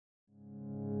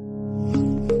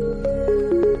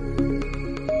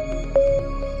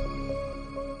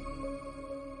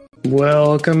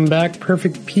Welcome back,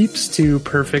 Perfect Peeps, to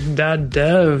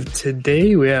Perfect.dev.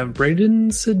 Today we have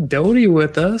Braden Sidoti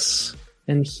with us,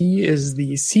 and he is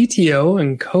the CTO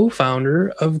and co-founder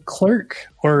of Clerk,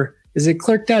 or is it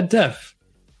Clerk.dev?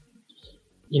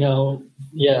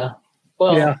 Yeah.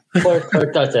 Well, yeah.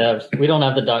 Clerk.dev. We don't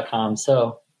have the .com,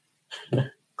 so...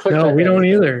 No, we don't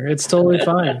either. It's totally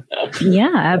fine.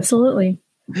 Yeah, absolutely.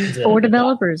 For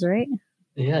developers, right?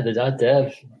 Yeah, the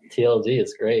 .dev TLD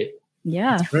is great.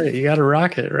 Yeah. That's right. You got to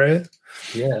rock it, right?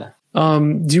 Yeah.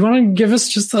 Do you want to give us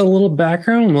just a little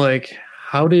background? Like,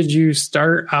 how did you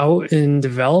start out in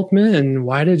development and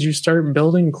why did you start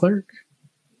building Clerk?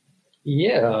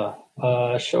 Yeah,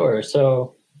 sure.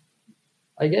 So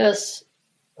I guess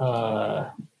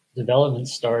development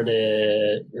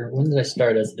started, or when did I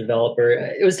start as a developer?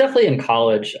 It was definitely in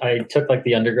college. I took like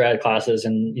the undergrad classes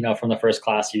and, from the first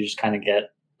class, you just kind of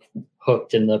get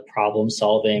hooked in the problem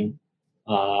solving.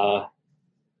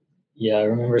 I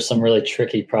remember some really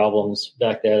tricky problems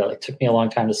back there that took me a long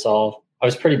time to solve. I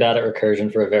was pretty bad at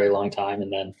recursion for a very long time,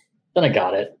 and then I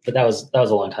got it, but that was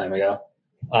a long time ago.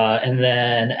 And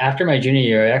then after my junior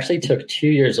year, I actually took 2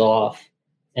 years off.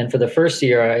 And for the first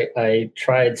year, I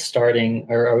tried starting,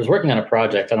 or I was working on a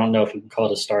project. I don't know if you can call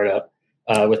it a startup,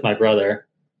 with my brother.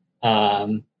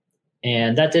 And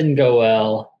that didn't go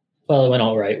well. Well, it went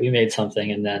all right. We made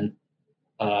something, and then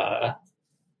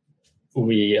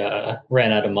we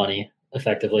ran out of money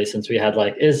effectively, since we had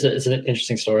it's an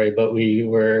interesting story, but we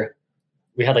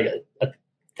had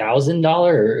 $1,000,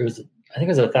 or I think it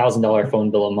was $1,000 phone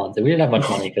bill a month. And we didn't have much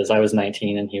money because I was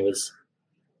 19 and he was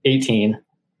 18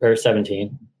 or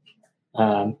 17.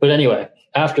 But anyway,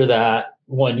 after that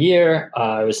 1 year,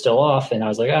 I was still off and I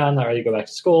was like, I'm not ready to go back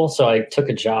to school. So I took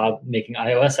a job making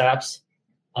iOS apps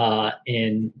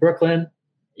in Brooklyn.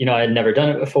 I had never done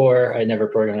it before. I had never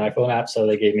programmed an iPhone app. So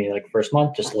they gave me first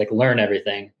month just to learn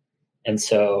everything. And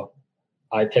so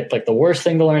I picked the worst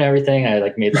thing to learn everything.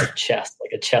 I made chess,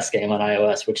 a chess game on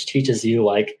iOS, which teaches you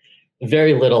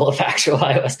very little of actual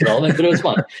iOS development, but it was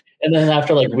fun. And then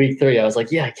after week 3, I was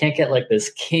I can't get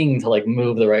this king to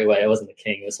move the right way. It wasn't the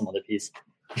king, it was some other piece.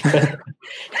 And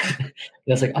I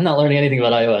was I'm not learning anything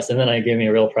about iOS. And then I gave me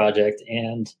a real project,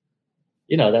 and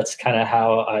that's kind of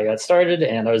how I got started.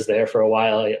 And I was there for a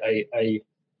while.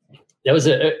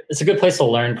 It's a good place to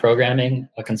learn programming,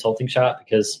 a consulting shop,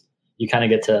 because you kind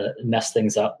of get to mess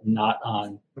things up, not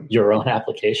on your own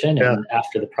application. Yeah. And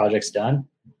after the project's done,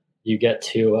 you get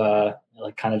to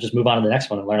kind of just move on to the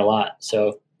next one and learn a lot.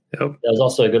 So That was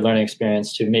also a good learning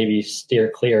experience to maybe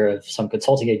steer clear of some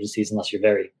consulting agencies unless you're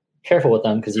very careful with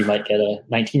them, because you might get a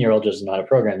 19-year-old who doesn't know how to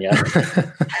program yet.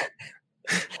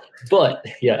 But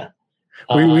yeah.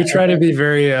 We try to be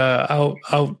very out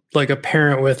like a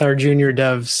parent with our junior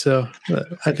devs. So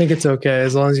I think it's okay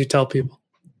as long as you tell people.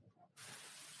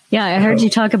 Yeah, I heard you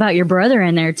talk about your brother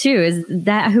in there too. Is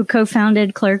that who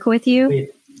co-founded Clerk with you?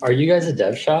 Wait, are you guys a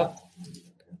dev shop?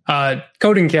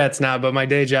 Coding Cat's not, but my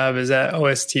day job is at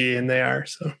OST, and they are.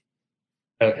 So.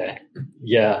 Okay.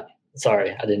 Yeah.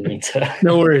 Sorry, I didn't mean to.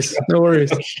 No worries. No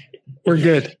worries. We're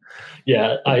good.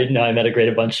 Yeah, I met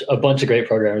a bunch of great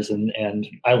programmers, and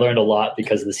I learned a lot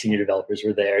because the senior developers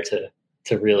were there to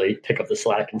really pick up the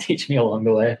slack and teach me along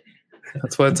the way.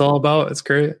 That's what it's all about. It's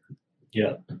great.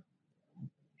 Yeah.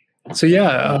 So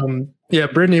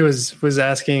Brittany was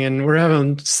asking, and we're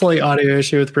having a slight audio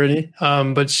issue with Brittany,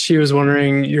 but she was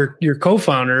wondering, your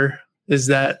co-founder, is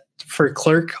that for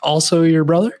Clerk also your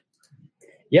brother?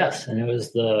 Yes, and it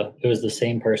was the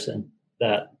same person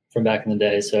that from back in the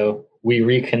day. So we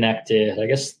reconnected,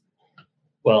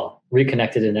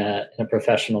 reconnected in a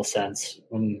professional sense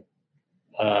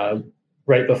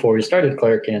right before we started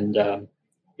Clerk. And,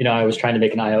 I was trying to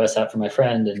make an iOS app for my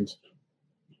friend, and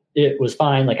it was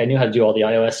fine. I knew how to do all the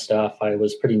iOS stuff. I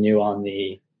was pretty new on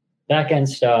the backend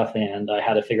stuff, and I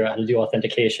had to figure out how to do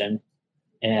authentication.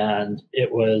 And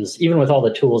it was, even with all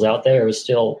the tools out there, it was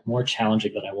still more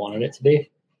challenging than I wanted it to be.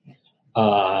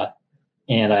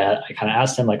 And I kind of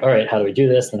asked him, all right, how do we do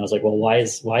this? And I was like, well, why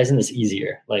isn't this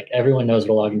easier? Everyone knows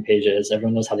what a login page is.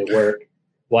 Everyone knows how they work.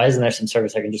 Why isn't there some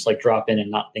service I can just drop in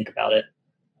and not think about it?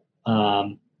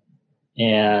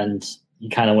 And he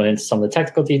kind of went into some of the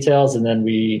technical details, and then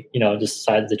we, just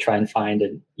decided to try and find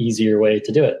an easier way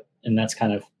to do it. And that's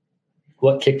kind of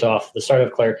what kicked off the start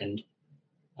of Clerk. And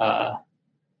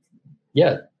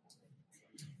yeah.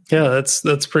 Yeah,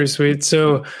 that's pretty sweet.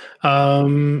 So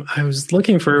I was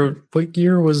looking for, what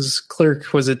year was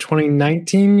Clerk? Was it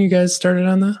 2019 you guys started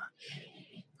on that?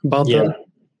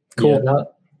 Cool. Yeah,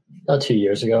 about 2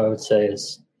 years ago, I would say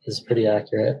is pretty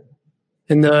accurate.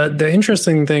 And the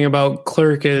interesting thing about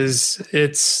Clerk is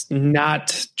it's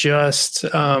not just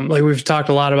like we've talked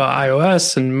a lot about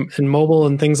iOS and mobile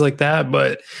and things like that,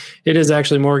 but it is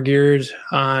actually more geared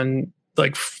on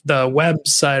like the web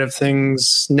side of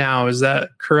things now. Is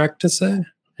that correct to say?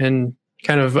 And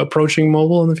kind of approaching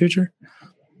mobile in the future?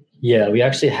 Yeah, we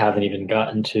actually haven't even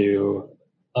gotten to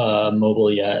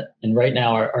mobile yet. And right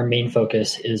now our main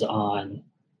focus is on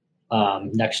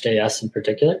Next.js in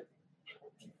particular.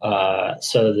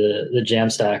 So the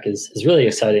Jamstack is really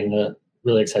exciting, the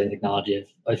really exciting technology.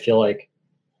 I feel like,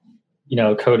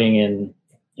 coding in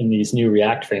these new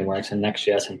React frameworks and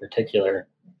Next.js in particular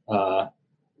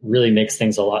really makes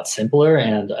things a lot simpler.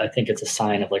 And I think it's a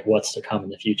sign of like what's to come in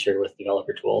the future with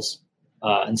developer tools.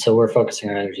 And so we're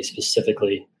focusing our energy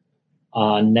specifically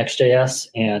on Next.js.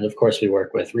 And of course we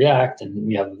work with React and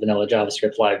we have a vanilla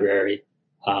JavaScript library.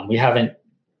 We haven't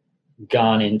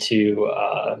gone into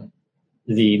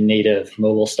the native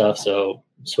mobile stuff. So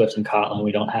Swift and Kotlin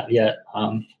we don't have yet,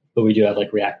 but we do have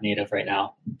like React Native right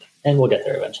now, and we'll get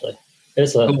there eventually.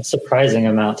 It's a surprising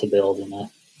amount to build in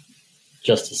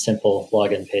just a simple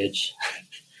login page.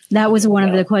 That was one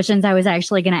of the questions I was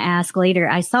actually going to ask later.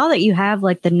 I saw that you have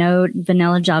like the Node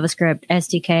vanilla JavaScript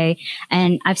SDK,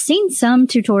 and I've seen some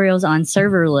tutorials on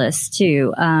serverless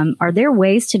too. Are there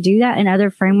ways to do that in other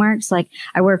frameworks? Like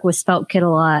I work with SvelteKit a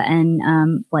lot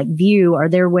and like Vue. Are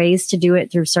there ways to do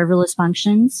it through serverless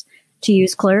functions to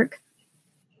use Clerk?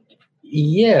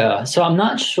 Yeah. So I'm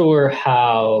not sure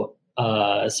how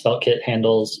SvelteKit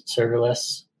handles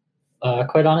serverless,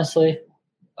 quite honestly.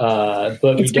 But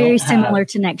it's very similar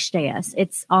to Next.js.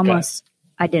 It's almost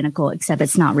identical, except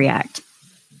it's not React.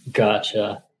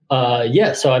 Gotcha.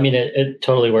 Yeah. So, I mean, it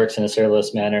totally works in a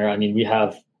serverless manner. I mean, we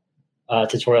have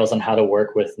tutorials on how to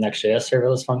work with Next.js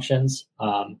serverless functions.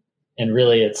 And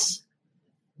really, it's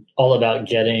all about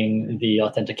getting the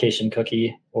authentication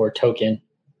cookie or token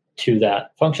to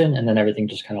that function, and then everything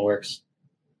just kind of works.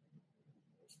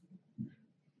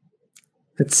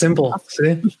 It's simple.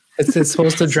 See? It's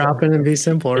supposed to drop in and be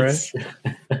simple, right?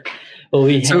 Well,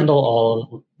 we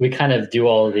kind of do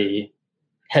all the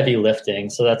heavy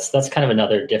lifting. So that's kind of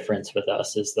another difference with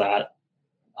us is that,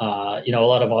 a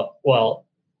lot of,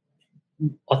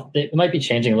 it might be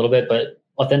changing a little bit, but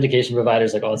authentication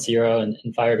providers like Auth0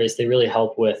 and Firebase, they really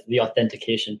help with the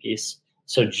authentication piece.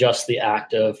 So just the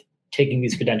act of taking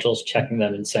these credentials, checking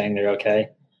them and saying they're okay.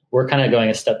 We're kind of going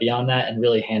a step beyond that and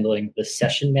really handling the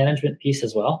session management piece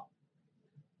as well.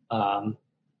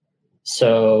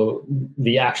 So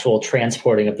the actual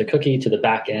transporting of the cookie to the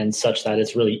backend such that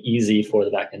it's really easy for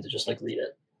the backend to just like read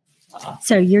it.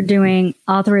 So you're doing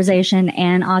authorization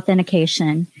and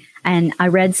authentication. And I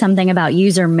read something about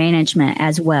user management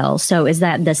as well. So is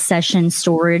that the session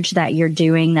storage that you're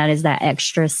doing? That is that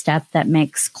extra step that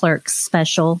makes Clerk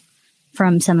special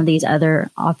from some of these other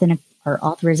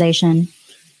authorization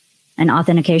and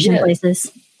authentication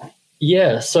places?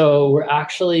 Yeah, so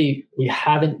we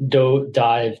haven't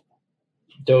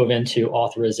dove into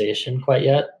authorization quite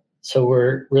yet. So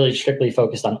we're really strictly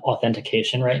focused on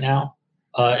authentication right now.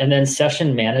 And then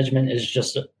session management is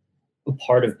just a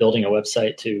part of building a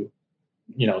website to,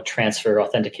 transfer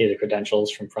authenticated credentials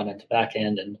from front end to back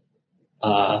end.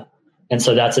 And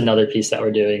so that's another piece that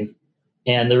we're doing.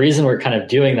 And the reason we're kind of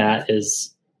doing that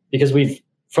is because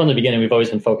from the beginning, we've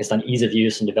always been focused on ease of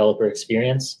use and developer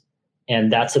experience.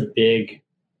 And that's a big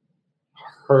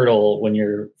hurdle when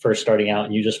you're first starting out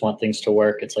and you just want things to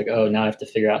work. It's like, oh, now I have to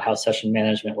figure out how session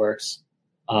management works.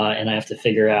 And I have to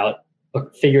figure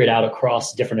it out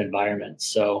across different environments.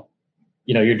 So,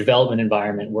 your development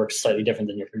environment works slightly different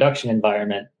than your production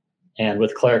environment. And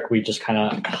with Clerk, we just kind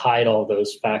of hide all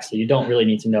those facts that you don't really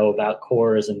need to know about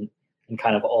cores and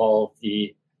kind of all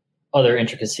the other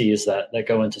intricacies that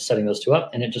go into setting those two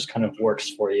up. And it just kind of works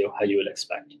for you how you would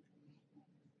expect.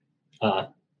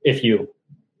 If you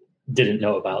didn't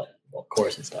know about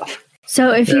cores and stuff.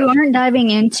 So if you aren't diving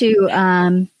into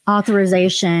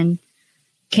authorization,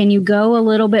 can you go a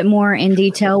little bit more in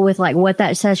detail with like what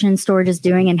that session storage is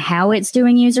doing and how it's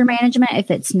doing user management if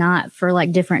it's not for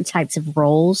like different types of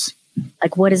roles?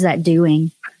 Like what is that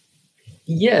doing?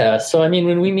 Yeah. So, I mean,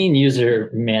 when we mean user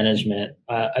management,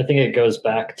 I think it goes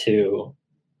back to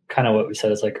kind of what we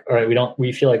said. It's like, all right,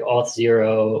 we feel like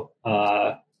Auth0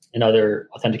 and other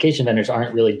authentication vendors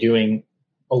aren't really doing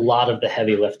a lot of the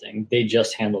heavy lifting. They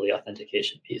just handle the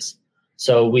authentication piece.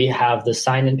 So we have the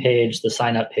sign-in page, the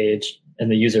sign-up page,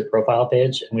 and the user profile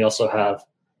page. And we also have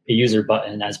a user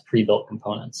button as pre-built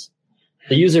components.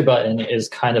 The user button is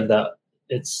kind of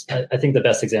I think the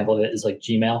best example of it is like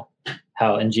Gmail.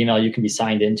 How in Gmail you can be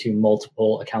signed into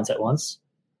multiple accounts at once.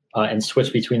 and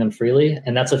switch between them freely.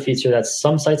 And that's a feature that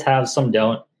some sites have, some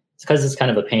don't. It's because it's kind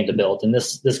of a pain to build. And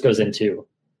this goes into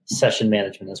session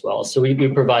management as well. So we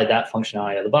provide that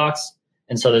functionality out of the box.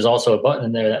 And so there's also a button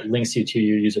in there that links you to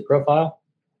your user profile.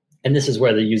 And this is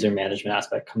where the user management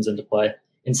aspect comes into play.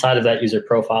 Inside of that user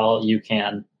profile, you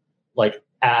can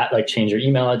change your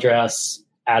email address,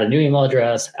 add a new email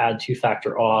address, add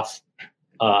two-factor auth,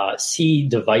 see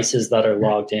devices that are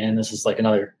logged in. This is like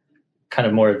another kind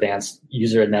of more advanced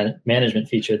user management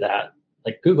feature that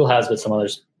like Google has, but some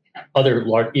other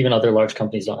large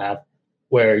companies don't have,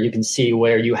 where you can see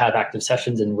where you have active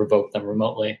sessions and revoke them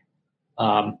remotely,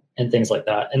 and things like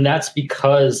that. And that's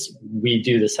because we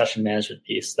do the session management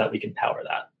piece that we can power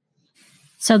that.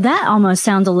 So that almost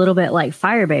sounds a little bit like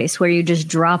Firebase, where you just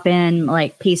drop in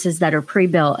like pieces that are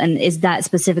pre-built. And is that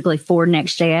specifically for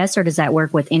Next.js, or does that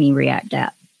work with any React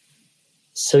app?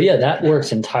 So yeah, that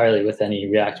works entirely with any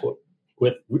React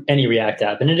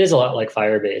app, and it is a lot like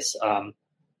Firebase.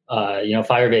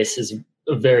 Firebase is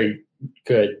a very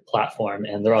good platform,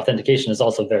 and their authentication is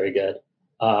also very good.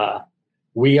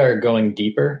 We are going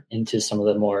deeper into some of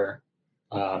the more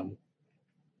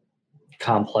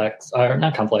complex, or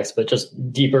not complex, but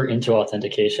just deeper into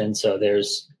authentication. So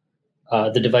there's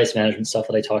the device management stuff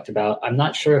that I talked about. I'm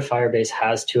not sure if Firebase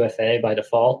has 2FA by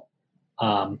default,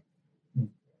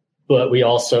 but we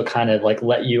also kind of like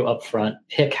let you upfront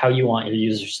pick how you want your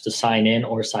users to sign in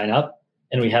or sign up.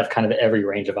 And we have kind of every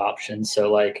range of options.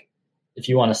 So like if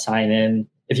you want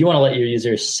to let your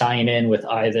users sign in with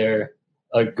either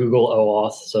a Google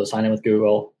OAuth, so sign in with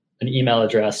Google, an email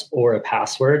address, or a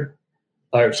password,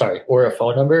 or a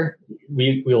phone number,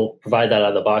 we'll provide that out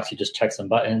of the box. You just check some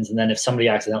buttons. And then if somebody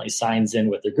accidentally signs in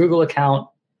with their Google account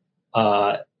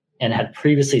and had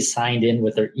previously signed in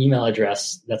with their email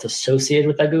address that's associated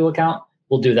with that Google account,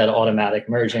 we'll do that automatic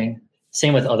merging.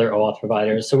 Same with other OAuth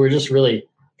providers. So we're just really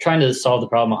trying to solve the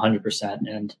problem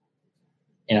 100%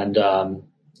 and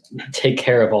take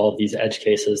care of all of these edge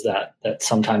cases that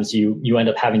sometimes you end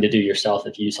up having to do yourself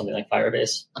if you use something like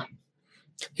Firebase.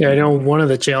 Yeah, I know one of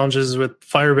the challenges with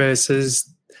Firebase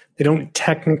is they don't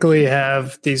technically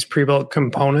have these pre-built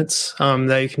components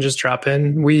that you can just drop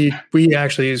in. We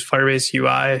actually use Firebase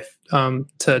UI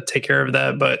to take care of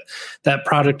that, but that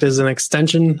product is an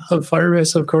extension of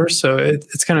Firebase, of course. So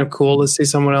it's kind of cool to see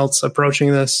someone else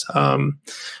approaching this.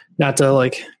 Not to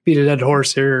like beat a dead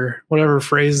horse here or whatever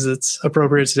phrase that's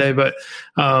appropriate today, but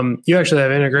you actually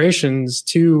have integrations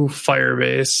to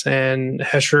Firebase and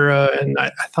Hasura, and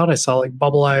I thought I saw like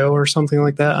Bubble.io or something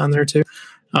like that on there too.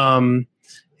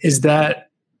 Is that,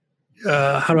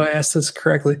 how do I ask this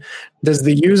correctly? Does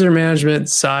the user management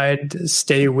side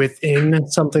stay within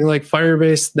something like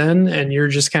Firebase then, and you're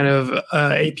just kind of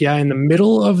API in the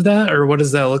middle of that, or what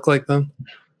does that look like then?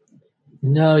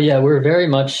 No, yeah, we're very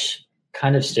much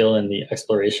kind of still in the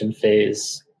exploration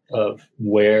phase of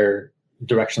where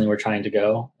directionally we're trying to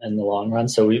go in the long run.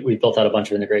 So we built out a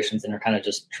bunch of integrations and are kind of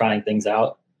just trying things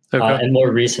out. Okay. And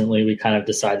more recently, we kind of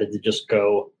decided to just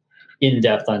go in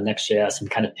depth on Next.js and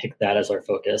kind of pick that as our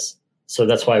focus. So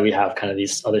that's why we have kind of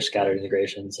these other scattered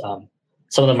integrations.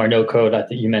 Some of them are no code. I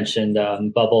think you mentioned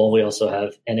Bubble. We also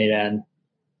have N8N.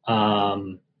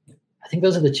 I think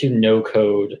those are the two no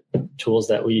code tools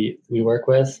that we work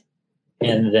with.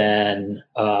 And then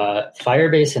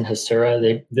Firebase and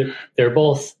Hasura, they're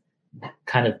both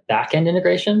kind of back-end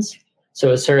integrations. So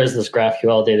Hasura is this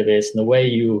GraphQL database, and the way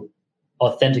you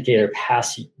authenticate or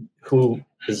pass who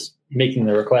is making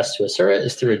the request to Hasura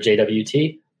is through a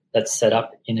JWT that's set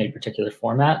up in a particular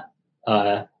format.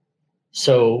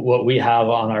 So what we have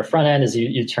on our front end is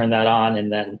you turn that on,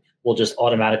 and then we'll just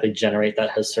automatically generate that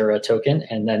Hasura token,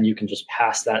 and then you can just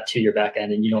pass that to your back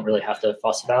end, and you don't really have to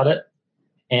fuss about it.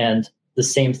 And the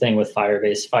same thing with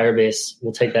Firebase. Firebase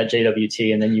will take that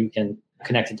JWT, and then you can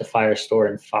connect it to Firestore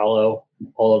and follow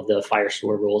all of the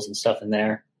Firestore rules and stuff in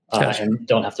there, gotcha. And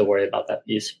don't have to worry about that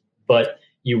piece. But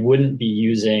you wouldn't be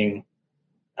using,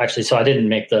 actually, so I didn't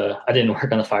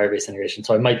work on the Firebase integration,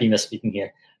 so I might be misspeaking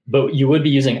here. But you would be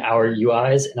using our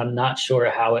UIs, and I'm not sure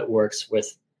how it works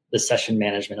with the session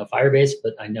management of Firebase,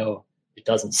 but I know it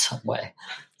does in some way.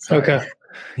 Sorry. Okay.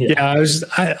 Yeah,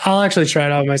 I'll actually try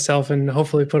it out myself and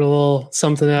hopefully put a little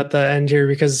something at the end here,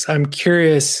 because I'm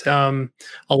curious. A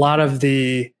lot of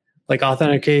the like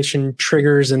authentication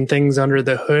triggers and things under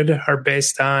the hood are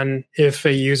based on if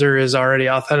a user is already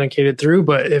authenticated through,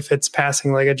 but if it's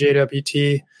passing like a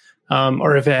JWT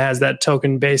or if it has that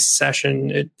token based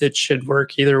session, it should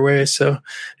work either way. So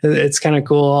it's kind of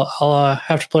cool. I'll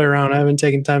have to play around. I haven't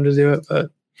taken time to do it,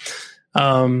 but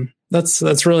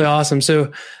that's really awesome.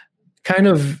 So kind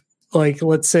of like,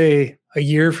 let's say a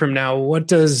year from now, what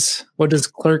does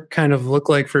Clerk kind of look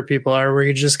like for people? Are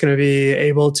we just going to be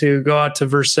able to go out to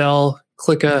Vercel,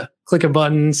 click a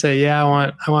button, say, yeah,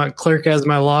 I want Clerk as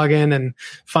my login and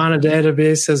Fauna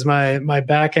Database as my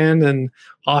back end, and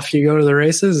off you go to the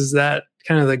races? Is that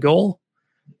kind of the goal?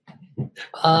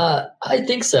 I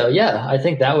think so. Yeah, I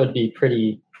think that would be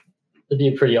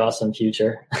a pretty awesome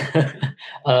future.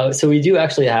 So we do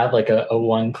actually have like a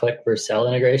one-click Vercel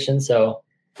integration. So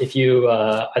if you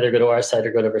either go to our site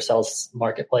or go to Vercel's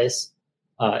marketplace,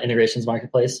 integrations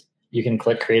marketplace, you can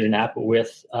click create an app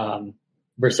with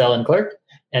Vercel and Clerk,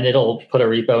 and it'll put a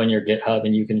repo in your GitHub,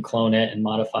 and you can clone it and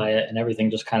modify it, and everything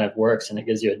just kind of works. And it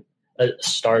gives you a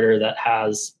starter that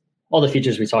has all the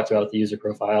features we talked about with the user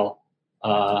profile,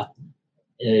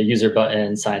 user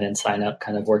button, sign in, sign up,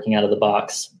 kind of working out of the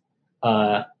box.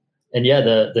 And yeah,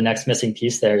 the next missing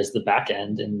piece there is the back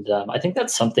end. And I think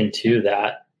that's something too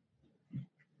that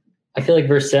I feel like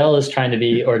Vercel is trying to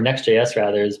be, or Next.js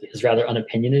rather, is rather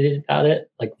unopinionated about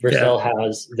it. Like Vercel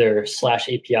has their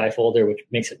 /API folder, which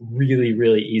makes it really,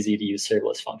 really easy to use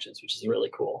serverless functions, which is really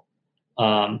cool.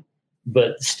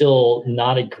 But still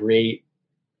not a great,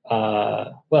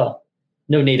 no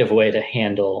native way to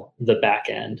handle the back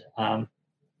end.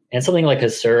 And something like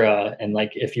Hasura, and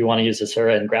like if you want to use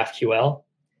Hasura and GraphQL,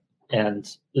 and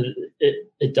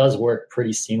it does work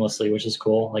pretty seamlessly, which is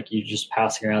cool. Like you just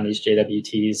passing around these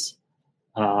JWTs,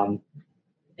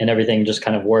 and everything just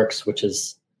kind of works, which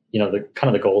is, the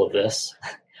kind of the goal of this.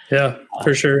 Yeah,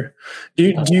 for sure.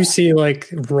 Do you see like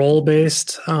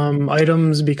role-based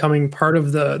items becoming part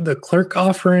of the Clerk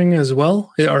offering as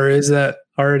well, or is that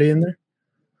already in there?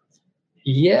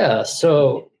 Yeah.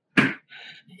 So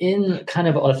in kind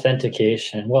of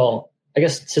authentication, well, I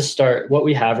guess to start, what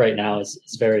we have right now is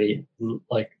very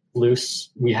like loose.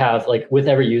 We have like with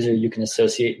every user, you can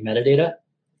associate metadata,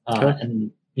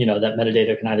 and that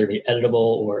metadata can either be editable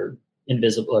or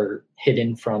invisible or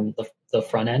hidden from the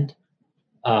front end.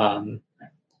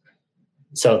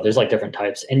 So there's like different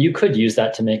types, and you could use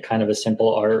that to make kind of a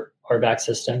simple RBAC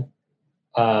system,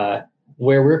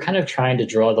 where we're kind of trying to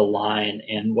draw the line.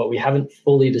 And what we haven't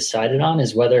fully decided on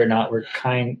is whether or not we're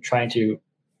trying to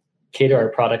cater our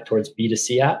product towards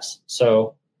B2C apps.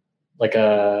 So like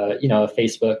a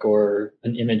Facebook or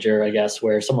an Imager, I guess,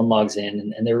 where someone logs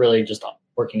in and they're really just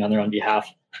working on their own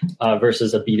behalf,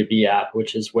 versus a B2B app,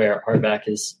 which is where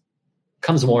RBAC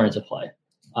comes more into play.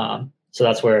 So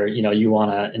that's where, you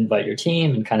want to invite your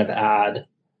team and kind of add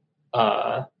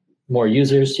more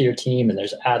users to your team, and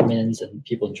there's admins and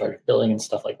people in charge of billing and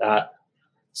stuff like that.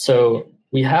 So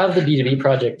we have the B2B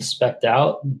project spec'd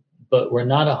out, but we're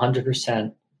not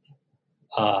 100%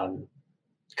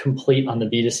 complete on the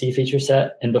B2C feature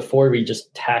set. And before we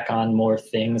just tack on more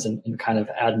things and kind of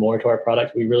add more to our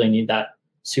product, we really need that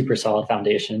super solid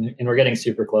foundation, and we're getting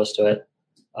super close to it.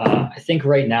 I think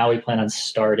right now we plan on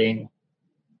starting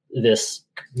this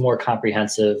more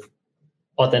comprehensive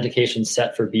authentication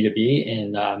set for B2B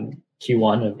in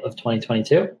Q1 of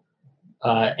 2022.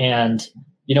 And,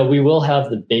 we will have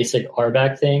the basic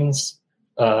RBAC things,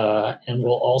 and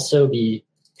we'll also be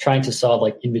trying to solve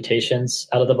like invitations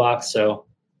out of the box. So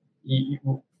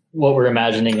what we're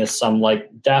imagining is some like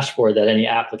dashboard that any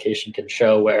application can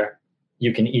show, where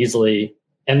you can easily,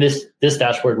 and this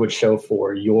dashboard would show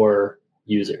for your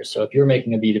users. So if you're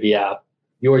making a B2B app,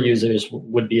 your users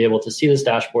would be able to see this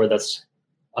dashboard that's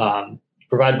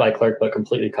provided by Clerk, but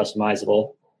completely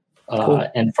customizable. Cool.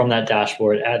 And from that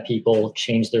dashboard, add people,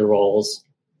 change their roles,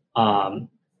 and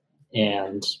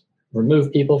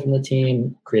remove people from the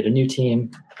team, create a new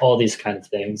team, all these kind of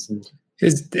things. And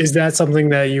is that something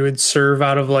that you would serve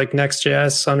out of like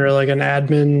Next.js under like an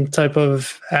admin type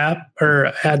of app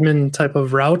or admin type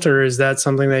of route, or is that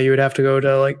something that you would have to go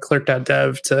to like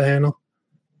clerk.dev to handle?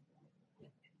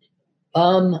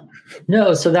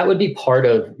 No, so that would be part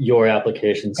of your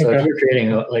application. So if you're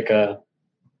creating a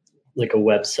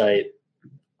website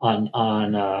on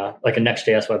like a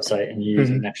Next.js website, and you're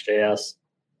using Next.js,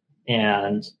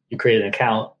 and you create an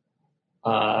account,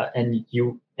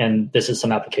 and this is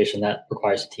some application that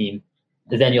requires a team,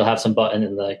 then you'll have some button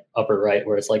in the upper right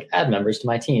where it's like add members to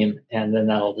my team, and then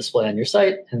that'll display on your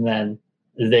site, and then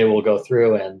they will go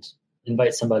through and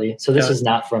invite somebody. So this is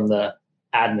not from the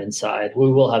admin side.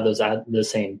 We will have the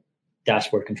same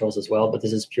dashboard controls as well, but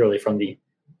this is purely from the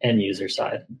end user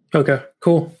side. Okay,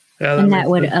 cool. Yeah, and that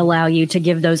would allow you to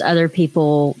give those other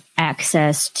people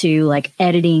access to like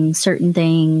editing certain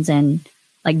things and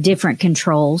like different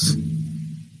controls.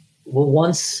 Well,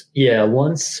 once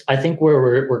I think where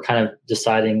we're kind of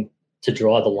deciding to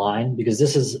draw the line, because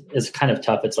this is kind of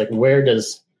tough. It's like, where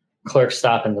does Clerk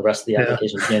stop and the rest of the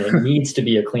application begin? It needs to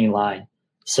be a clean line.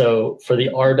 So for the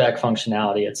RBAC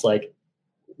functionality, it's like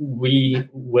we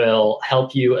will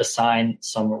help you assign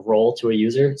some role to a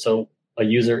user. So a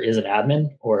user is an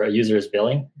admin or a user is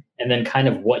billing. And then kind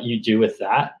of what you do with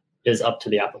that is up to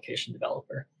the application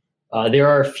developer. There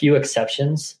are a few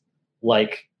exceptions,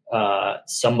 like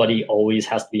somebody always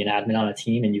has to be an admin on a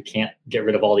team and you can't get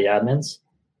rid of all the admins.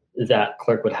 That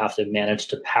Clerk would have to manage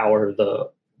to power the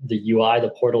UI,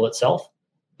 the portal itself.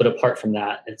 But apart from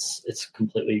that, it's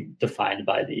completely defined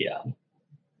by the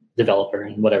developer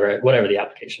and whatever the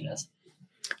application is.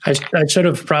 I should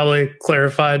have probably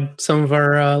clarified. Some of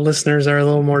our listeners are a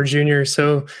little more junior.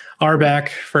 So RBAC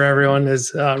for everyone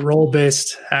is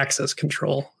role-based access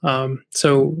control.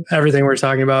 So everything we're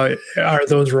talking about are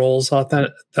those roles,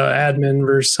 the admin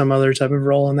versus some other type of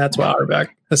role, and that's what RBAC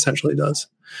essentially does.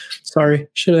 Sorry,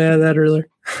 should have added that earlier.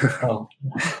 Oh,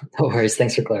 no worries.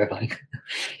 Thanks for clarifying.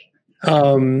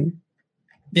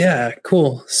 Yeah,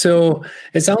 cool. So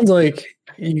it sounds like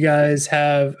you guys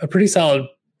have a pretty solid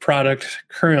product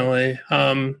currently,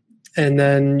 and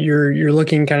then you're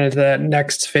looking kind of to that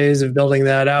next phase of building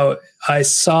that out. I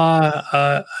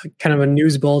saw kind of a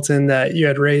news bulletin that you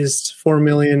had raised $4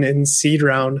 million in seed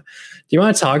round. Do you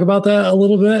want to talk about that a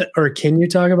little bit, or can you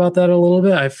talk about that a little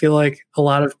bit? I feel like a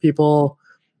lot of people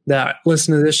that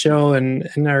listen to this show and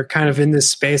are kind of in this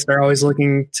space are always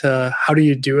looking to how do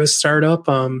you do a startup,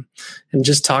 and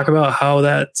just talk about how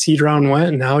that seed round went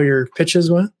and how your pitches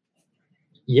went.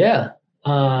 Yeah.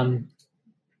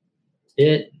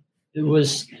 It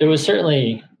was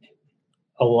certainly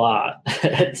a lot.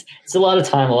 It's a lot of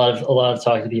time, a lot of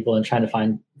talking to people and trying to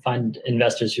find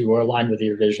investors who are aligned with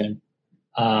your vision.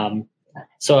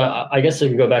 So I guess if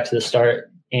we go back to the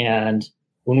start, and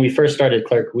when we first started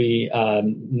Clerk, we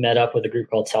met up with a group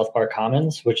called South Park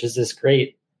Commons, which is this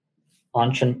great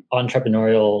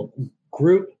entrepreneurial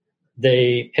group.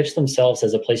 They pitch themselves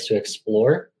as a place to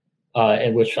explore,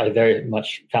 and which I very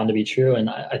much found to be true.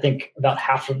 And I think about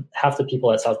half the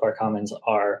people at South Park Commons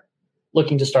are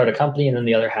looking to start a company, and then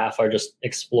the other half are just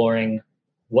exploring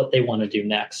what they want to do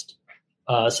next.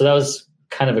 So that was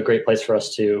kind of a great place for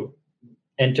us to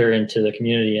enter into the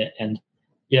community. And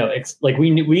it's like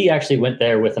we actually went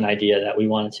there with an idea that we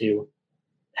wanted to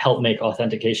help make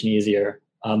authentication easier,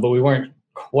 but we weren't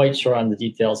quite sure on the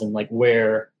details and like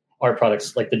where our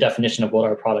products, like the definition of what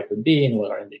our product would be and what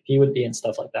our MVP would be and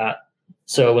stuff like that.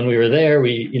 So when we were there,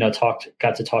 we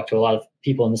got to talk to a lot of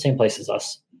people in the same place as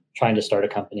us trying to start a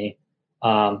company.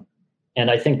 And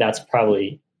I think that's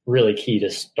probably really key to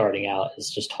starting out, is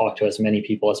just talk to as many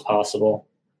people as possible.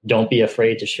 Don't be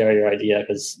afraid to share your idea,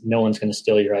 because no one's going to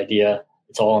steal your idea.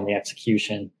 It's all in the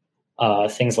execution,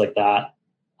 things like that.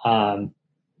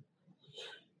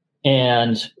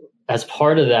 And as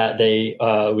part of that,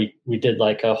 we did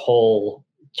like a whole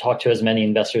talk to as many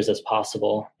investors as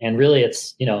possible. And really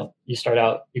it's, you start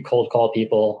out, you cold call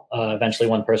people, eventually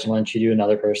one person will introduce you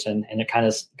another person, and it kind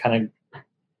of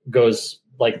goes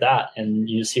like that, and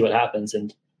you see what happens.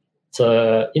 And it's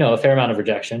a fair amount of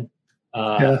rejection.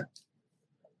 But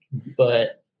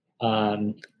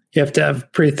you have to have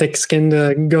pretty thick skin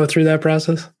to go through that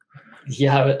process.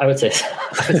 Yeah, I would say so.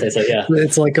 Yeah.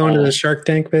 It's like going to the Shark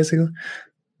Tank, basically.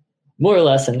 More or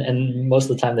less, and most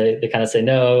of the time they kind of say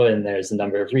no, and there's a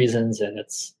number of reasons, and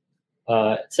it's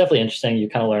definitely interesting. You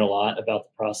kind of learn a lot about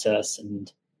the process and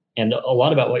a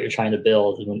lot about what you're trying to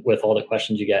build with all the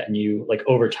questions you get, and you like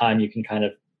over time you can kind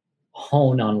of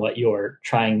hone on what you're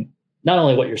trying, not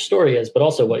only what your story is, but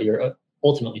also what you're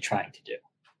ultimately trying to do.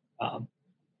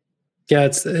 Yeah,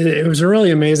 it was a really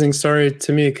amazing story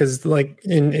to me, because like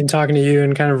in talking to you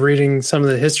and kind of reading some of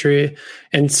the history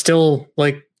and still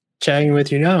like chatting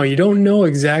with you now, you don't know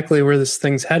exactly where this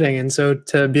thing's heading. And so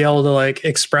to be able to like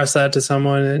express that to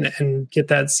someone and get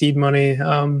that seed money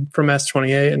from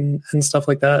S28 and stuff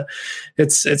like that,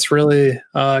 it's really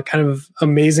kind of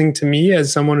amazing to me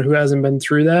as someone who hasn't been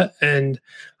through that. And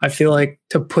I feel like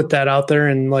to put that out there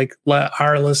and like let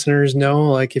our listeners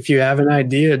know, like if you have an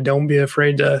idea, don't be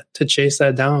afraid to chase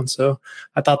that down. So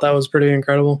I thought that was pretty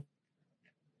incredible.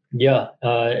 Yeah,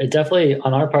 it definitely,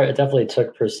 on our part, it definitely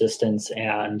took persistence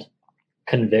and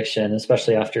conviction,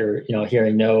 especially after,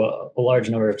 hearing no a large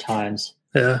number of times.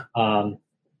 Yeah.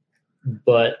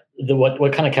 But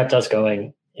what kind of kept us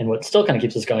going, and what still kind of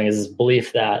keeps us going, is this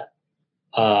belief that,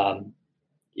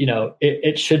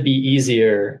 it should be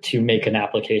easier to make an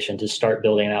application, to start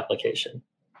building an application.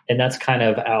 And that's kind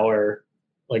of our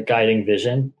like guiding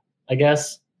vision, I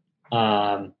guess.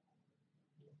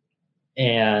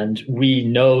 And we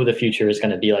know the future is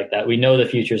going to be like that. We know the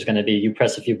future is going to be, you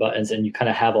press a few buttons and you kind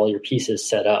of have all your pieces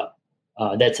set up.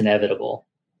 That's inevitable.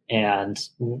 And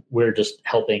we're just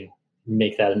helping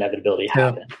make that inevitability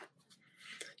happen.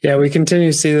 Yeah, we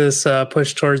continue to see this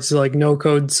push towards like no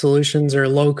code solutions or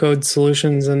low code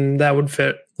solutions, and that would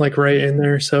fit like right in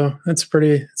there. So it's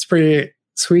pretty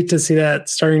sweet to see that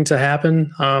starting to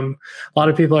happen. A lot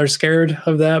of people are scared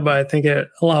of that, but I think it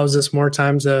allows us more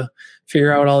time to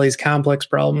figure out all these complex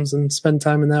problems and spend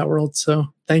time in that world. So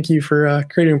thank you for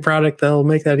creating a product that'll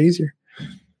make that easier.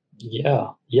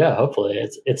 Yeah. Hopefully,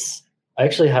 it's. I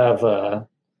actually have an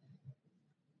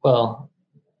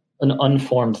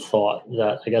unformed thought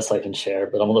that I guess I can share,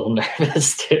 but I'm a little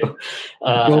nervous too.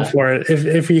 Go for it.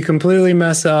 If you completely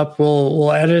mess up,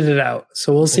 we'll edit it out.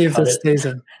 So we'll see if this stays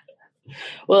in.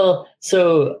 Well,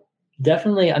 so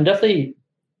definitely,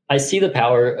 I see the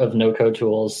power of no code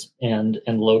tools and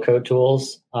low code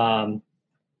tools. But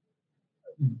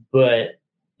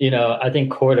I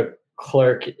think core to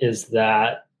clerk is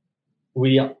that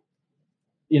we're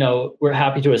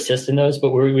happy to assist in those, but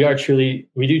we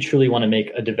do truly want to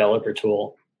make a developer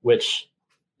tool, which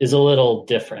is a little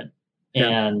different. Yeah.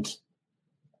 And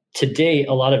to date,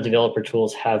 a lot of developer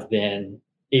tools have been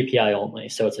API only.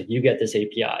 So it's like you get this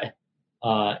API.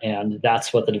 And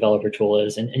that's what the developer tool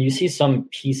is. And you see some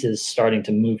pieces starting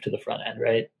to move to the front end,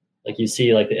 right? Like you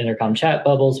see like the intercom chat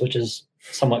bubbles, which is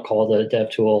somewhat called a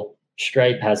dev tool.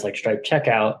 Stripe has like Stripe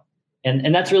checkout.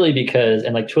 And that's really because,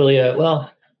 and like Twilio,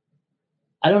 well,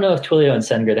 I don't know if Twilio and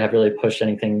SendGrid have really pushed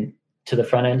anything to the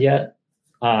front end yet.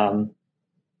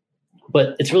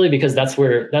 But it's really because that's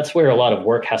where a lot of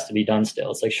work has to be done still.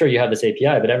 It's like, sure, you have this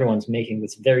API, but everyone's making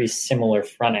this very similar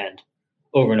front end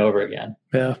over and over again.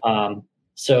 Yeah.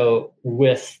 So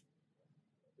with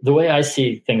the way I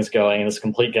see things going, and this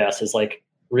complete guess is like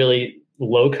really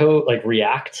low code, like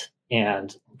React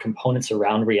and components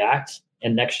around React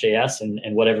and Next.js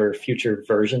and whatever future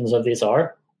versions of these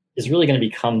are, is really going to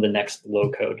become the next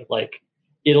low code. Like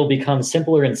it'll become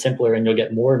simpler and simpler, and you'll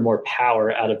get more and more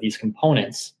power out of these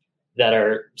components that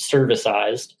are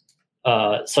servicized,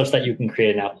 such that you can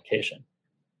create an application.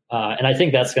 And I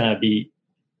think it's going to be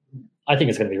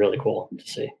really cool to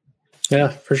see. Yeah,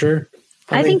 for sure.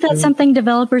 I think that's something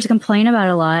developers complain about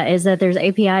a lot, is that there's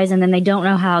APIs and then they don't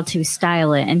know how to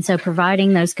style it. And so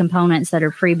providing those components that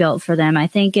are pre-built for them, I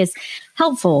think is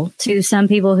helpful to some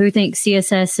people who think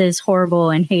CSS is horrible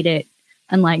and hate it,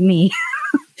 unlike me.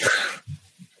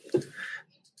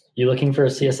 You looking for a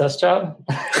CSS job?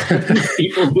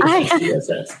 People who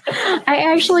CSS. I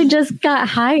actually just got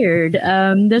hired.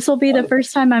 This will be the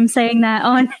first time I'm saying that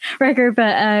on record,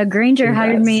 but Grainger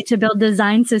hired me to build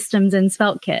design systems in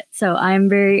SvelteKit. So I'm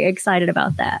very excited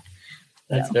about that.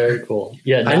 That's very cool.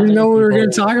 Yeah, I didn't know we were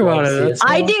going to talk about it.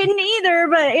 I didn't either,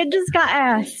 but it just got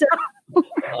asked. So.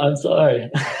 I'm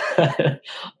sorry.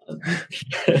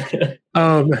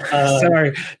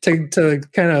 Sorry to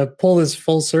kind of pull this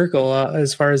full circle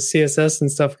as far as CSS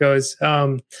and stuff goes.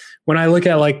 When I look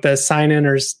at like the sign-in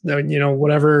or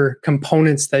whatever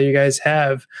components that you guys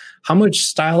have, how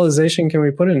much stylization can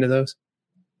we put into those?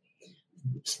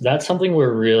 That's something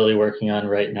we're really working on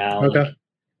right now. Okay. Like,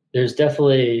 there's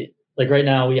definitely like right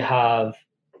now we have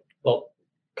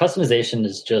customization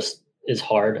is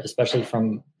hard, especially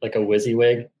from like a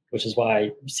WYSIWYG, which is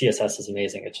why CSS is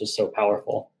amazing. It's just so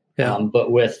powerful. Yeah.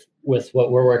 But with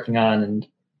what we're working on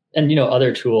and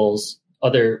other tools,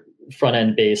 other front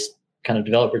end based kind of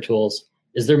developer tools,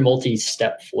 is there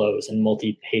multi-step flows and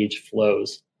multi-page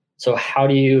flows. So how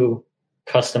do you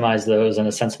customize those in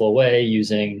a sensible way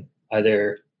using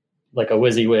either like a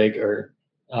WYSIWYG or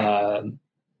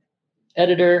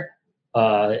editor,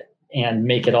 and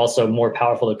make it also more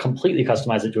powerful to completely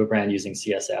customize it to a brand using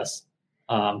CSS.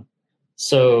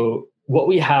 So what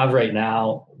we have right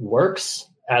now works,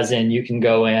 as in you can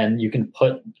go in, you can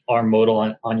put our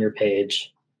modal on your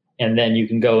page, and then you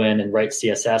can go in and write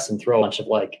CSS and throw a bunch of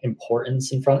like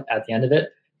importance in front at the end of it,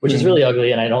 which is really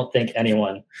ugly. And I don't think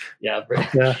anyone,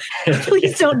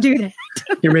 Please don't do that.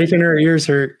 You're making our ears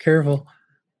hurt. Careful.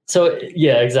 So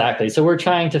yeah, exactly. So we're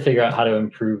trying to figure out how to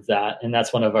improve that. And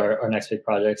that's one of our next big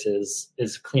projects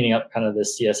is cleaning up kind of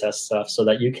this CSS stuff so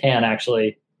that you can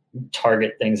actually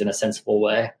target things in a sensible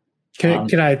way.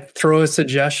 Can I throw a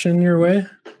suggestion your way?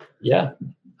 Yeah.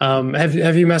 Have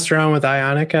you messed around with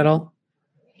Ionic at all?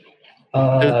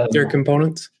 Their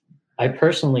components? I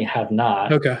personally have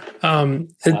not. Okay.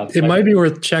 It might be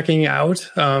worth checking out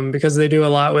because they do a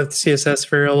lot with CSS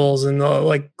variables and the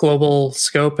like global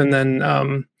scope, and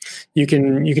then you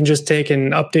can just take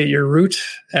and update your root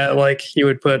at like you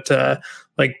would put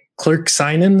like clerk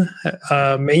sign-in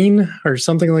main or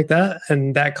something like that,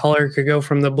 and that color could go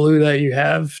from the blue that you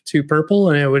have to purple,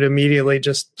 and it would immediately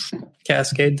just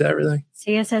cascade to everything.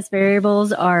 CSS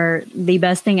variables are the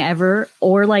best thing ever,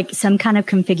 or like some kind of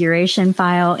configuration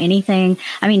file, anything.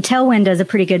 I mean, Tailwind does a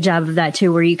pretty good job of that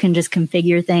too, where you can just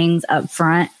configure things up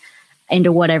front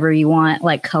into whatever you want,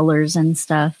 like colors and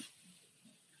stuff.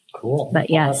 Cool. But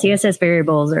yeah, CSS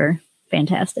variables are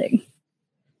fantastic.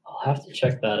 I'll have to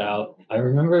check that out. I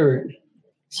remember,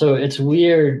 so it's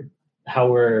weird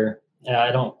how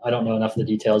I don't know enough of the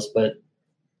details, but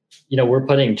we're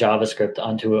putting JavaScript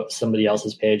onto somebody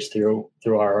else's page through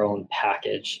our own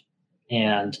package.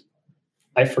 And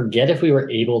I forget if we were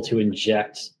able to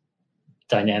inject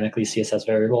dynamically CSS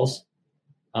variables,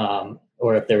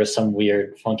 or if there was some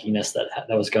weird funkiness that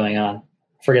was going on.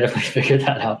 Forget if we figured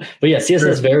that out. But yeah,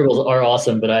 CSS variables are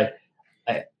awesome, but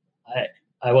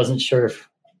I wasn't sure if,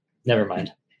 never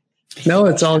mind. No,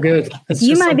 it's all good.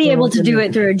 You might be able to do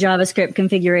it through a JavaScript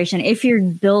configuration. If you're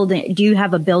building, do you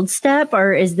have a build step,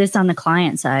 or is this on the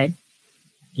client side?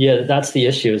 Yeah, that's the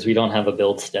issue, is we don't have a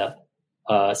build step.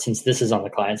 Since this is on the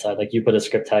client side, like you put a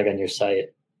script tag on your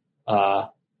site,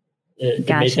 it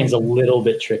made things a little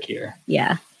bit trickier.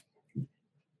 Yeah.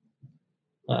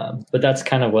 But that's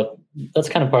kind of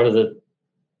part of the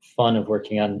fun of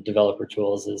working on developer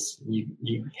tools, is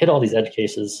you hit all these edge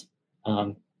cases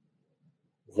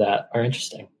that are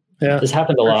interesting. Yeah, this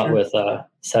happened a lot with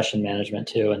session management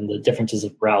too, and the differences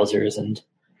of browsers and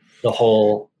the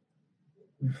whole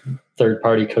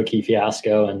third-party cookie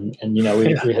fiasco. And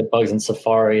we had bugs in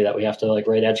Safari that we have to like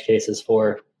write edge cases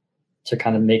for to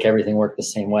kind of make everything work the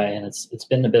same way, and it's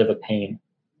been a bit of a pain.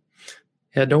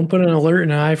 Yeah, don't put an alert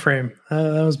in an iframe.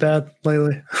 That was bad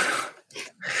lately.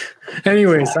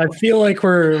 Anyways, I feel like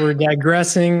we're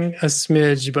digressing a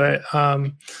smidge, but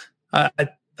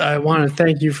I want to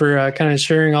thank you for kind of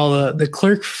sharing all the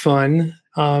clerk fun.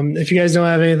 If you guys don't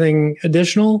have anything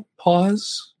additional,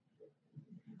 pause.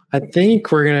 I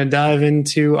think we're going to dive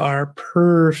into our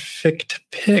perfect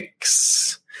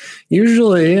picks.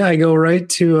 Usually I go right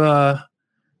to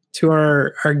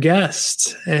our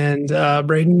guest, and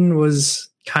Braden was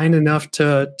kind enough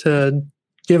to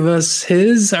give us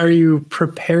his. Are you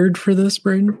prepared for this,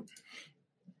 Braden?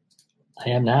 I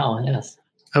am now, yes.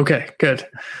 Okay, good.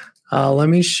 Let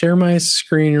me share my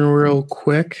screen real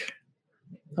quick.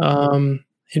 You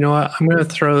know what? I'm going to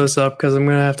throw this up because I'm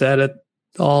going to have to edit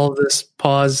all this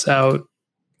pause out.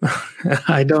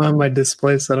 I don't have my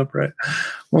display set up right.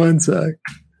 One sec.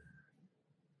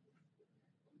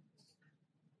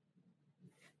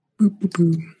 Boop, boop,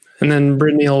 boop. And then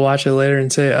Brittany will watch it later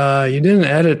and say, you didn't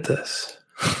edit this.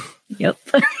 Yep.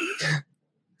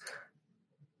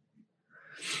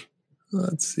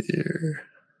 Let's see here.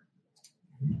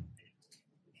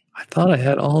 I thought I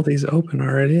had all these open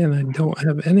already, and I don't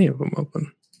have any of them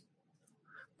open.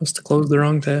 Must have closed the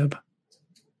wrong tab.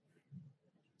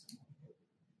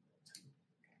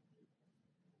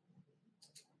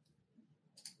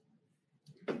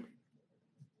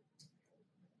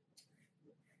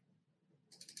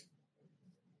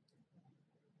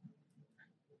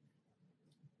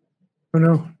 Oh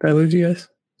no, did I lose you guys?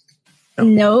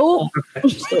 No. Okay.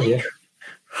 Still here.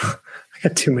 I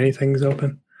got too many things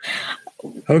open.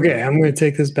 Okay, I'm going to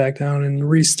take this back down and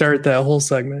restart that whole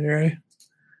segment. You ready?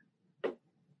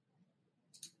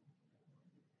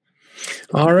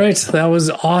 All right, that was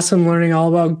awesome learning all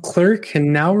about Clerk,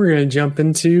 and now we're going to jump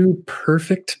into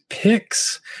perfect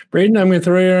picks. Braden, I'm going to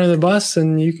throw you under the bus,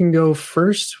 and you can go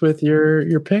first with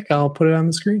your pick. I'll put it on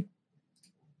the screen.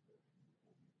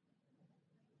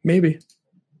 Maybe.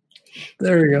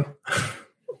 There we go.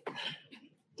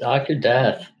 Dr.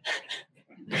 Death.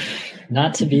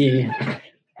 Not to be, it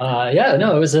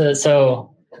was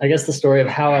so I guess the story of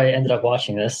how I ended up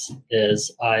watching this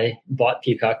is I bought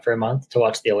Peacock for a month to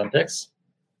watch the Olympics,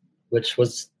 which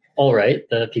was all right.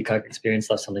 The Peacock experience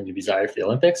left something to be desired for the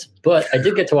Olympics, but I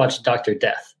did get to watch Dr.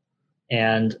 Death,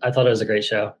 and I thought it was a great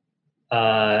show.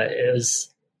 It was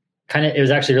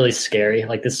actually really scary.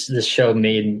 Like this show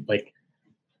made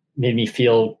me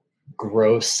feel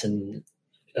gross, and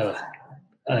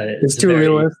it's too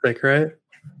realistic, right?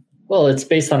 Well, it's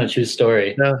based on a true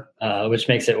story, yeah. Which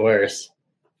makes it worse.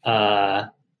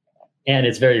 And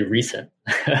it's very recent,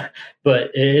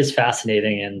 but it is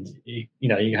fascinating, and you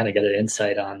kind of get an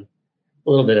insight on a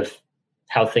little bit of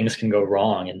how things can go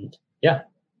wrong, and yeah.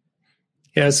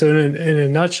 So in a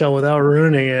nutshell, without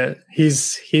ruining it,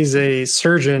 he's a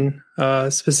surgeon,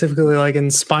 specifically like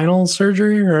in spinal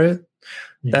surgery, right?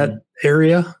 Mm-hmm. That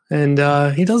area, and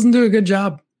he doesn't do a good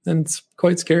job, and it's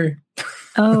quite scary.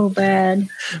 Oh, bad.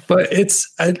 But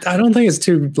I don't think it's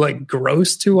too like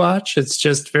gross to watch. It's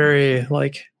just very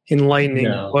like enlightening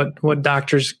what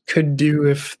doctors could do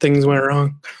if things went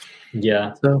wrong.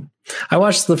 Yeah. So I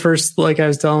watched the first, like I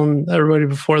was telling everybody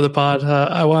before the pod,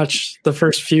 I watched the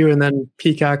first few, and then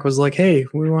Peacock was like, hey,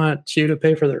 we want you to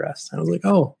pay for the rest. I was like,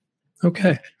 oh,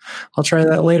 okay. I'll try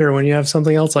that later when you have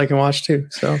something else I can watch too.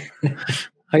 So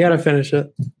I got to finish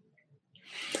it.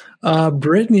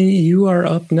 Brittany, you are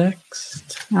up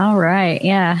next. All right.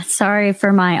 Yeah. Sorry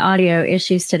for my audio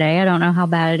issues today. I don't know how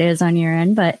bad it is on your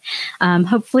end, but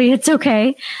hopefully it's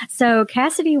okay. So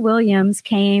Cassidy Williams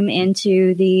came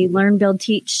into the Learn, Build,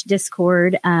 Teach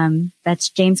Discord. That's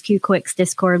James Q. Quick's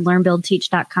Discord,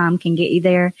 learnbuildteach.com can get you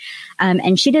there.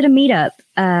 And she did a meetup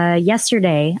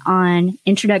yesterday on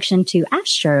Introduction to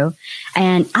Astro.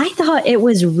 And I thought it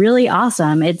was really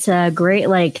awesome. It's a great,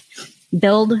 like,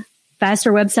 build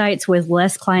faster websites with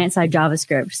less client-side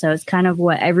JavaScript. So it's kind of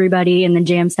what everybody in the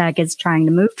Jamstack is trying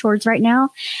to move towards right now.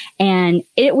 And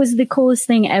it was the coolest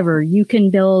thing ever. You can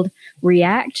build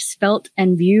React, Svelte,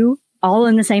 and Vue all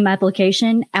in the same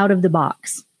application out of the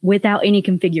box without any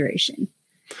configuration.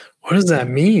 What does that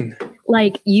mean?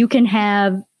 Like, you can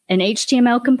have an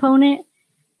HTML component,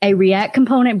 a React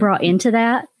component brought into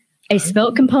that, a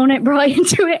Svelte component brought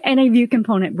into it, and a Vue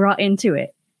component brought into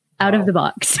it out of the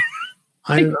box.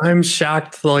 I'm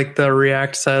shocked, like, the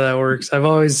React side that works. I've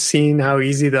always seen how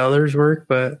easy the others work,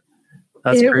 but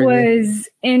that's crazy. It was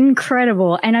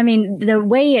incredible. And I mean, the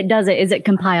way it does it is it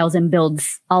compiles and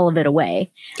builds all of it away.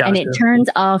 Gotcha. And it turns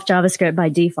off JavaScript by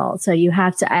default. So you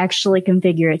have to actually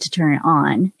configure it to turn it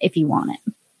on if you want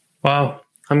it. Wow.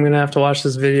 I'm going to have to watch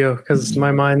this video because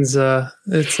my mind's,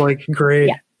 it's like great.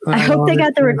 Yeah. I hope they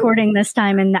got the recording this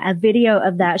time, and a video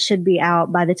of that should be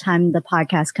out by the time the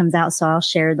podcast comes out. So I'll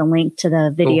share the link to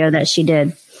the video that she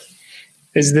did.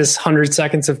 Is this 100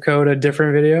 seconds of code a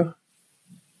different video?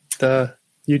 The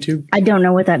YouTube? I don't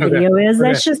know what that video is.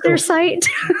 That's just their site.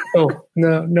 Oh,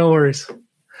 no worries.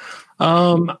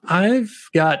 I've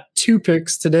got two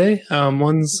picks today.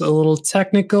 One's a little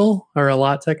technical, or a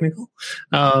lot technical.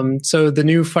 So the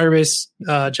new Firebase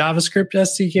JavaScript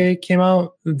SDK came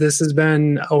out. This has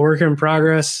been a work in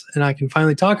progress, and I can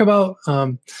finally talk about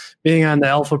being on the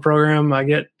alpha program. I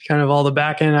get kind of all the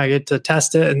backend. I get to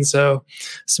test it, and so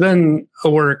it's been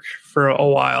a work for a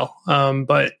while.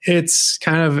 But it's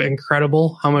kind of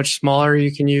incredible how much smaller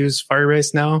you can use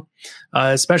Firebase now,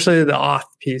 especially the auth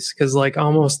piece, because like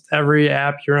almost every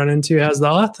app you run into has the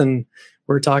auth, and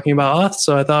we're talking about auth.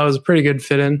 So I thought it was a pretty good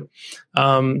fit in.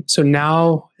 So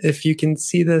now if you can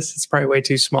see this, it's probably way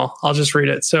too small. I'll just read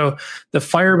it. So the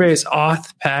Firebase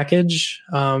auth package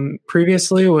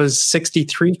previously was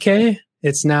 63K.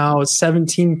 It's now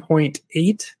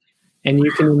 17.8. And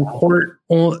you can import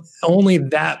only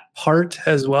that part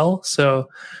as well. So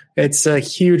it's a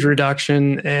huge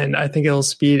reduction, and I think it'll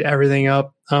speed everything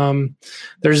up.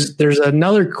 There's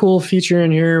another cool feature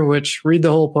in here, which read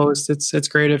the whole post. It's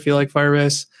great if you like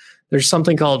Firebase. There's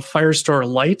something called Firestore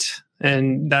Lite,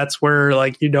 and that's where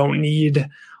like you don't need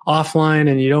offline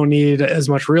and you don't need as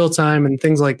much real time and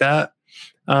things like that.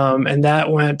 And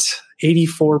that went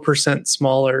 84%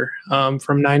 smaller, from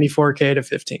 94K to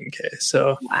 15K.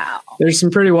 So wow, there's some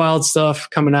pretty wild stuff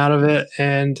coming out of it,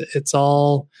 and it's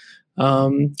all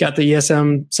got the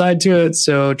ESM side to it.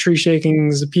 So tree shaking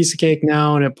is a piece of cake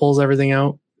now, and it pulls everything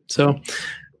out. So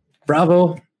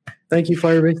bravo. Thank you,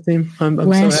 Firebase team. I'm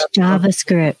less so happy.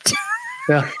 JavaScript.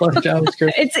 Yeah, less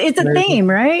JavaScript. It's a theme,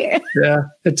 right? Yeah,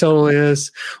 it totally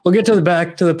is. We'll get to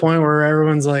back to the point where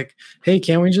everyone's like, hey,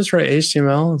 can't we just write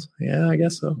HTML? Yeah, I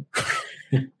guess so.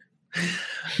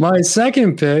 My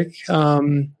second pick,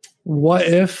 What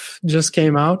If, just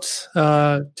came out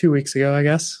 2 weeks ago, I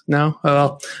guess. Now,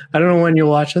 well, I don't know when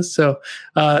you'll watch this. So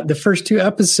the first two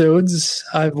episodes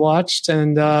I've watched,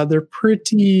 and they're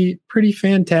pretty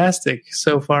fantastic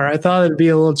so far. I thought it'd be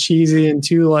a little cheesy and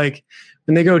too like,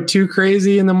 when they go too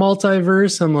crazy in the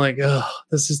multiverse, I'm like, oh,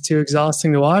 this is too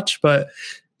exhausting to watch, but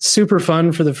super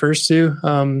fun for the first two.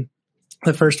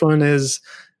 The first one is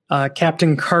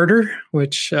Captain Carter,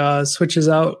 which switches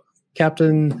out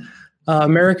Captain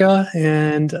America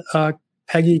and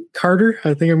Peggy Carter.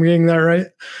 I think I'm getting that right.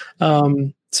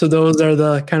 So those are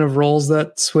the kind of roles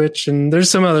that switch, and there's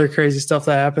some other crazy stuff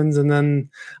that happens. And then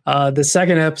the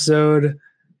second episode,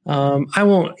 I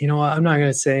won't, I'm not going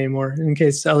to say anymore in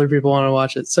case other people want to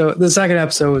watch it. So the second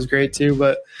episode was great too,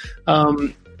 but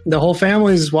the whole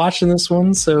family is watching this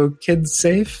one, so kids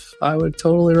safe. I would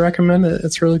totally recommend it.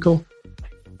 It's really cool.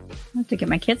 I have to get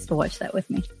my kids to watch that with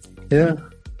me. Yeah.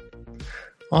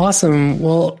 Awesome.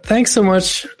 Well, thanks so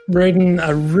much, Braden. I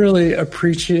really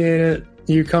appreciate it,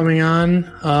 you coming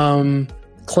on.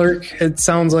 clerk, it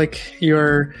sounds like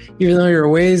even though you're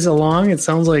ways along, it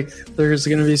sounds like there's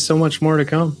going to be so much more to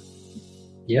come.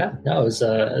 Yeah, no, it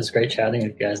was great chatting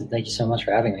with you guys, and thank you so much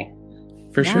for having me.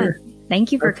 For sure.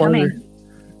 Thank you for Our pleasure.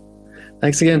 coming.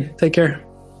 Thanks again. Take care.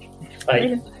 Bye.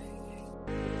 Later.